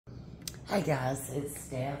Hey guys, it's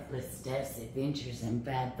Steph with Steph's Adventures and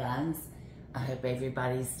Fab Finds. I hope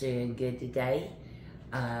everybody's doing good today.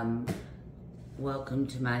 Welcome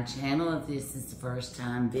to my channel if this is the first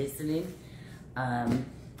time visiting.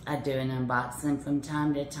 I do an unboxing from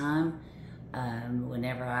time to time.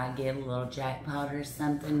 Whenever I get a little jackpot or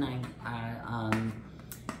something, I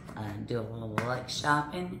do a little luck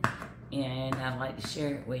shopping and I'd like to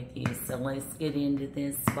share it with you. So let's get into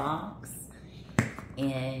this box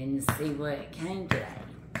and see what it came today.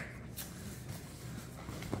 Let's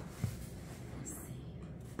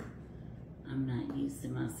see. I'm not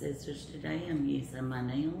using my scissors today. I'm using my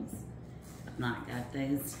nails. I've not got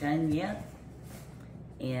those done yet.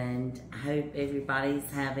 And I hope everybody's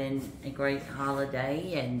having a great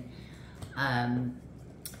holiday and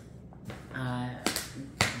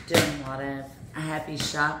doing a lot of happy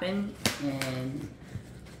shopping. And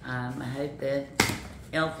I hope that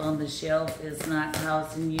Elf on the Shelf is not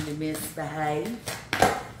causing you to misbehave.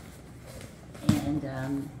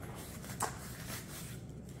 And,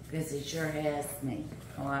 because it sure has me.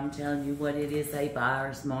 Oh, I'm telling you what, it is a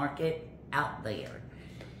buyer's market out there.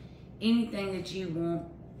 Anything that you want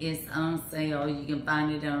is on sale. You can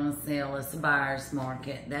find it on sale. It's a buyer's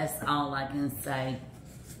market. That's all I can say.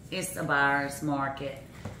 It's a buyer's market.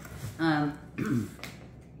 I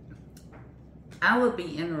would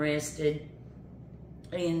be interested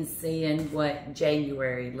in seeing what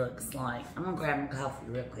January looks like. I'm gonna grab my coffee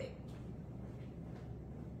real quick.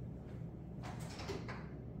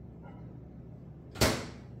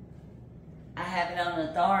 I have it on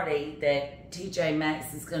authority that TJ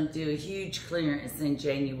Maxx is gonna do a huge clearance in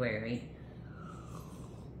January.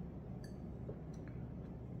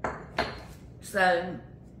 So,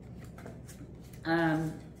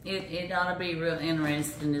 it ought to be real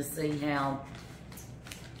interesting to see how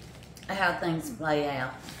things play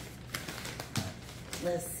out.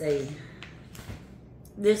 Let's see.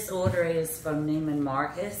 This order is from Nieman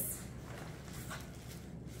Marcus.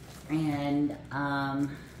 And I'm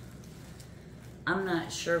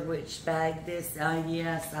not sure which bag this,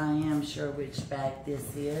 yes, I am sure which bag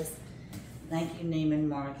this is. Thank you, Nieman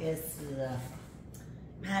Marcus, for the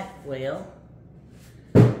pack wheel.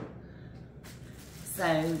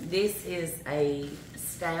 So this is a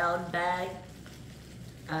Staud bag.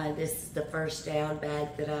 This is the first Staud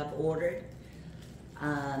bag that I've ordered.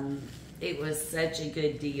 It was such a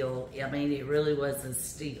good deal. I mean, it really was a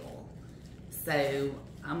steal. So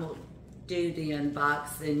I'm gonna do the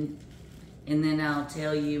unboxing and then I'll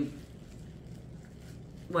tell you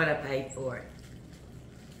what I paid for it.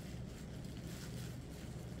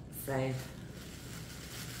 So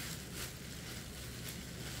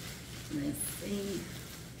let's see.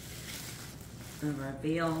 The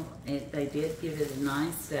reveal, they did give it a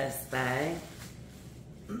nice dust bag.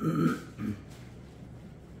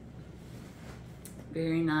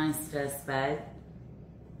 Very nice dust bag.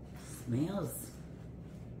 Smells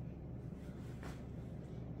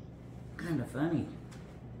kind of funny.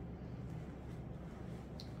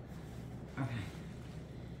 Okay.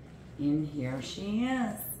 And here she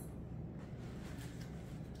is.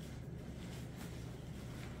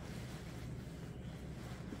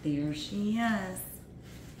 There she is.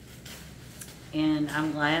 And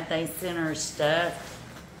I'm glad they sent her stuff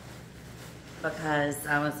because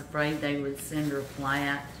I was afraid they would send her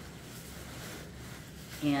flat.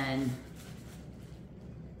 And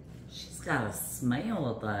she's got a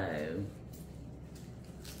smell though.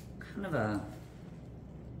 Kind of a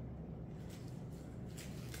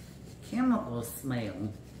chemical smell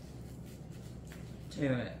to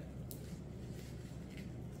it.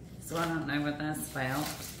 So I don't know what that's about.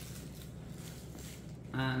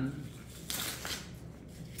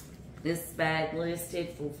 This bag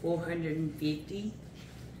listed for $450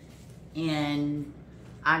 and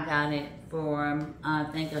I got it for I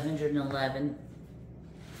think $111.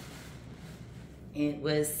 It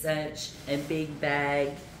was such a big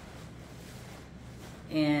bag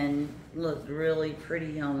and looked really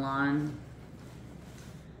pretty online.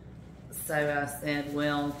 So I said,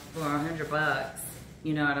 well, for $100,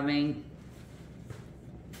 you know what I mean?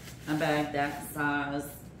 A bag that size,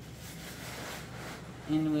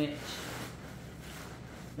 in which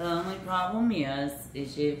the only problem is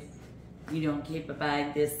if you don't keep a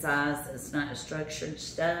bag this size, it's not structured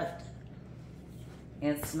stuffed,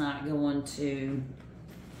 it's not going to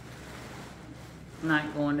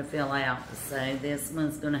fill out. So this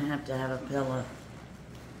one's gonna have to have a pillow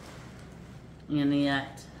in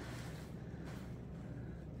it.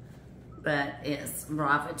 But it's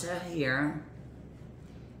Raffia Tote here,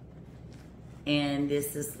 and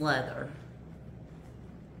this is leather.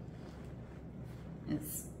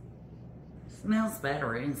 It's Smells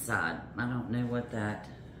better inside. I don't know what that.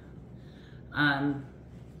 I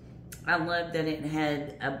love that it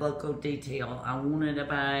had a buckle detail. I wanted a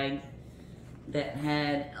bag that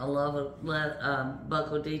had a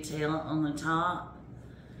buckle detail on the top.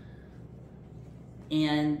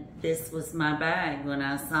 And this was my bag. When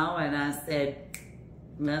I saw it, I said,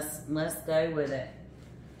 let's go with it.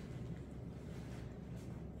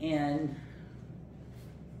 And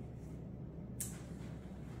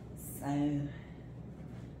so,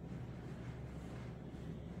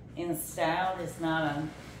 and Staud is not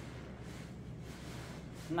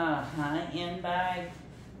a high-end bag.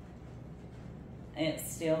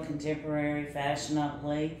 It's still contemporary fashion, I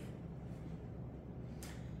believe.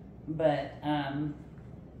 But,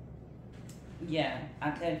 yeah,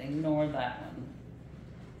 I couldn't ignore that one.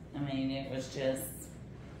 I mean, it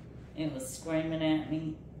was screaming at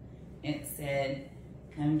me. It said,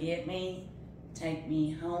 come get me, take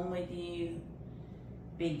me home with you,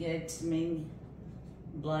 be good to me,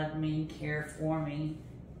 love me, care for me,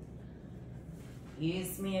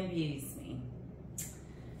 use me, abuse me.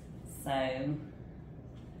 So,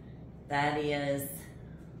 that is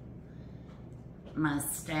my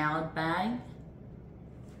Staud bag.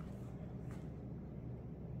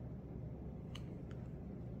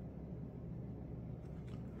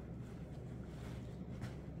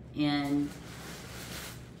 And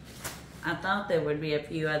I thought there would be a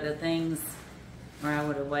few other things where I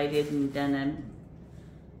would have waited and done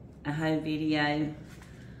a whole video.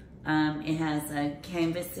 It has a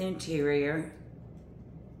canvas interior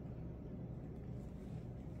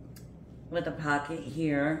with a pocket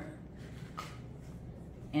here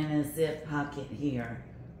and a zip pocket here.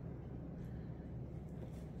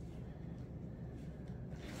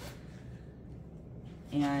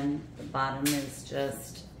 And the bottom is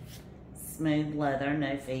just smooth leather,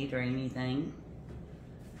 no feet or anything.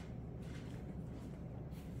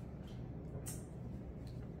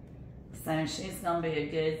 So she's gonna be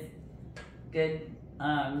a good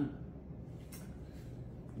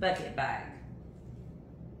bucket bag.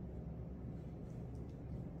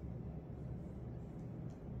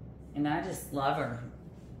 And I just love her.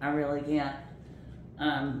 I really can't.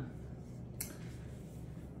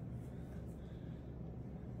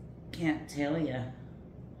 Can't tell you.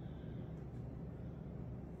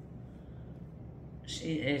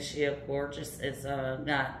 She is gorgeous. It's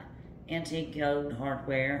got antique gold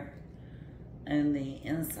hardware on the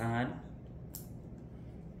inside.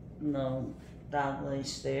 Little dog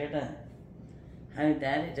leash there to hold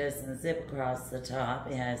that. It doesn't zip across the top.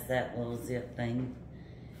 It has that little zip thing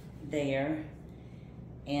there.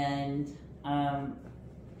 And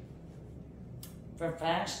for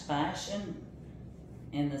fast fashion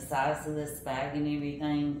and the size of this bag and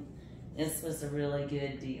everything, this was a really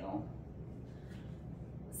good deal.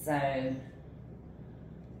 So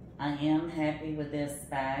I am happy with this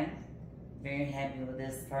bag. Very happy with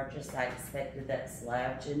this purchase. I expected that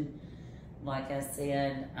slouching. Like I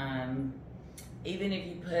said, even if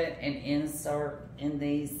you put an insert in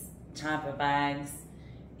these type of bags,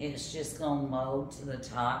 it's just gonna mold to the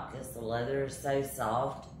top because the leather is so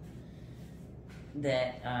soft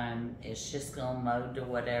that it's just gonna mold to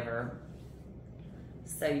whatever.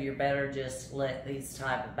 So you're better just let these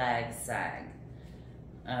type of bags sag.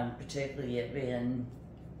 Particularly it being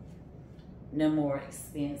no more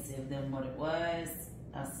expensive than what it was.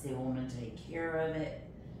 I still want to take care of it.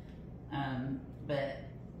 But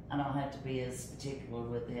I don't have to be as particular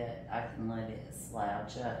with it. I can let it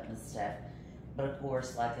slouch up and stuff. But of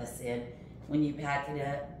course, like I said, when you pack it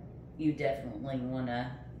up, you definitely want to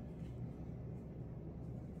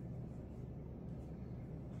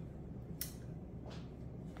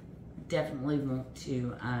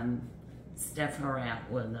stuff her out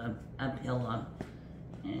with a pillow,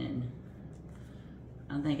 and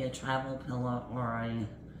I think a travel pillow or a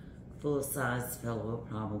full-size pillow will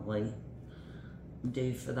probably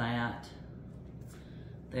do for that.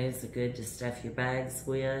 Those are good to stuff your bags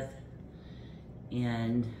with,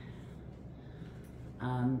 and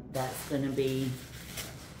that's going to be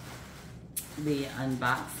the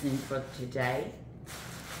unboxing for today.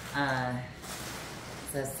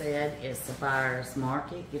 As I said, it's a buyer's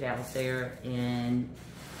market. Get out there and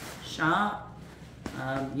shop.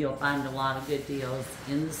 You'll find a lot of good deals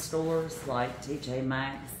in the stores like TJ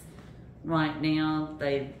Maxx. Right now,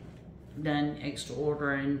 they've done extra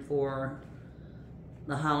ordering for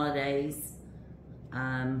the holidays.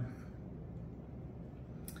 Louis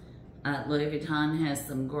Vuitton has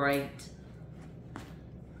some great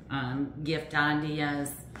gift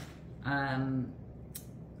ideas.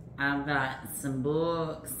 I've got some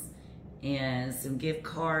books and some gift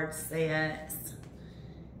card sets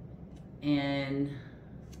And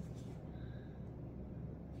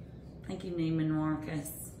thank you, Nieman Marcus.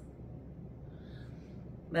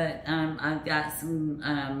 But I've got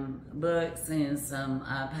some books and some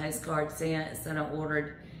postcard sets that I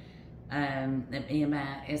ordered that me and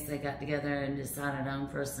Matt, as they got together and decided on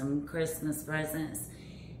for some Christmas presents.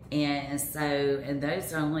 And so, and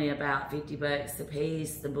those are only about 50 bucks a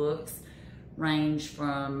piece. The books range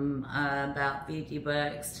from about 50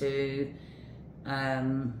 bucks to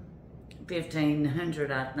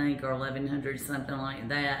 1,500, I think, or 1,100, something like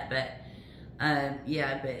that. But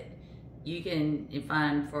yeah, but you can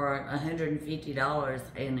find for $150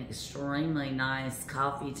 an extremely nice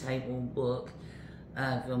coffee table book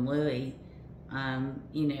from Louis,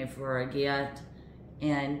 you know, for a gift.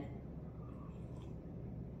 And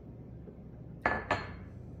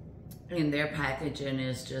their packaging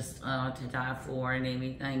is just to die for and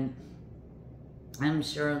everything. I'm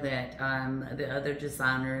sure that the other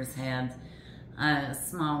designers have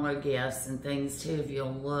smaller gifts and things too, if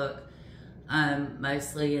you'll look.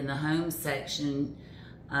 Mostly in the home section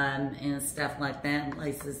and stuff like that, in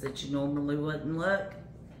places that you normally wouldn't look.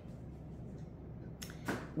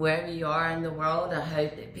 Wherever you are in the world, I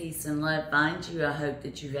hope that peace and love finds you. I hope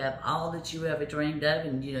that you have all that you ever dreamed of,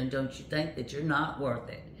 and you know, don't you think that you're not worth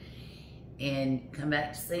it. And come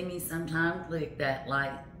back to see me sometime. Click that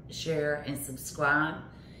like, share, and subscribe.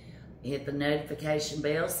 Hit the notification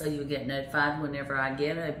bell so you'll get notified whenever I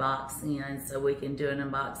get a box in, so we can do an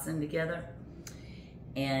unboxing together.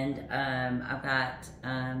 And I've got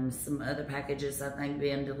some other packages I think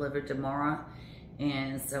being delivered tomorrow.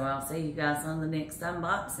 And so I'll see you guys on the next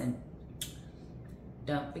unboxing.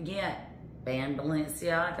 Don't forget, ban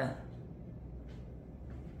Balenciaga.